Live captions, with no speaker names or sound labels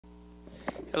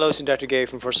Hello, this is Dr. Gay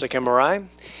from First Look MRI, and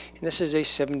this is a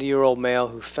 70-year-old male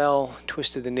who fell,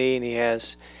 twisted the knee, and he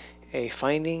has a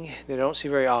finding that I don't see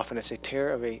very often. It's a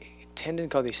tear of a tendon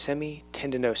called the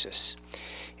semitendinosus.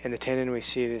 And the tendon, we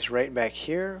see it is right back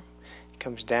here. It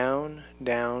comes down,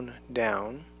 down,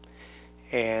 down,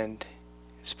 and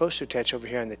it's supposed to attach over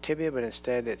here on the tibia, but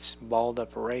instead it's balled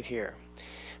up right here.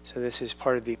 So this is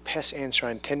part of the Pes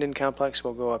Anserine Tendon complex.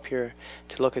 We'll go up here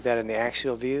to look at that in the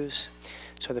axial views.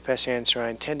 So the Pes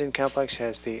Anserine Tendon complex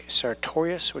has the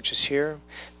sartorius, which is here,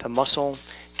 the muscle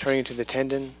turning to the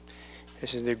tendon.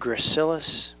 This is the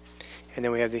gracilis, and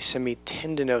then we have the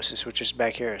semitendinosus, which is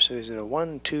back here. So these are the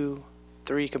 1, 2,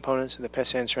 3 components of the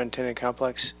Pes Anserine Tendon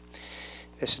complex.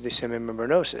 This is the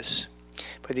semimembranosus.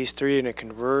 But these three are going to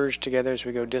converge together as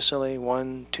we go distally.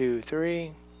 1, 2,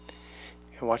 3.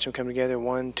 And watch them come together.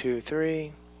 1, 2,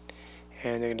 3.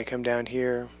 And they're going to come down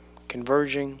here,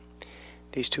 converging.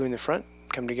 These two in the front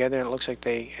come together, and it looks like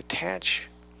they attach.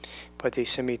 But the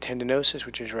semitendinosus,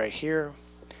 which is right here,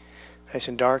 nice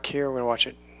and dark here, we're going to watch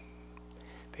it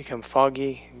become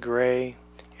foggy, gray,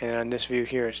 and on this view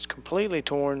here, it's completely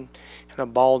torn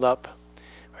and balled up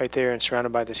right there and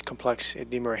surrounded by this complex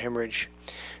edema or hemorrhage.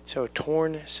 So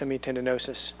torn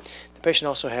semitendinosus. The patient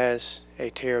also has a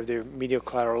tear of the medial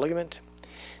collateral ligament.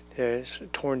 There's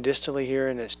torn distally here,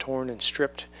 and it's torn and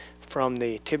stripped from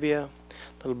the tibia.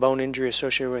 Little bone injury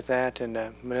associated with that, and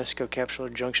a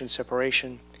meniscocapsular junction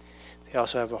separation. They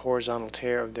also have a horizontal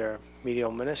tear of their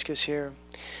medial meniscus here.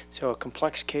 So a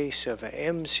complex case of an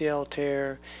MCL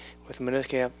tear with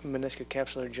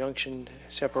meniscocapsular junction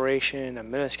separation, a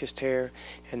meniscus tear,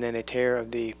 and then a tear of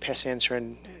the Pes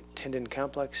Anserine tendon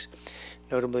complex,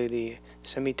 notably the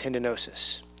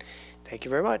semitendinosus. Thank you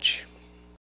very much.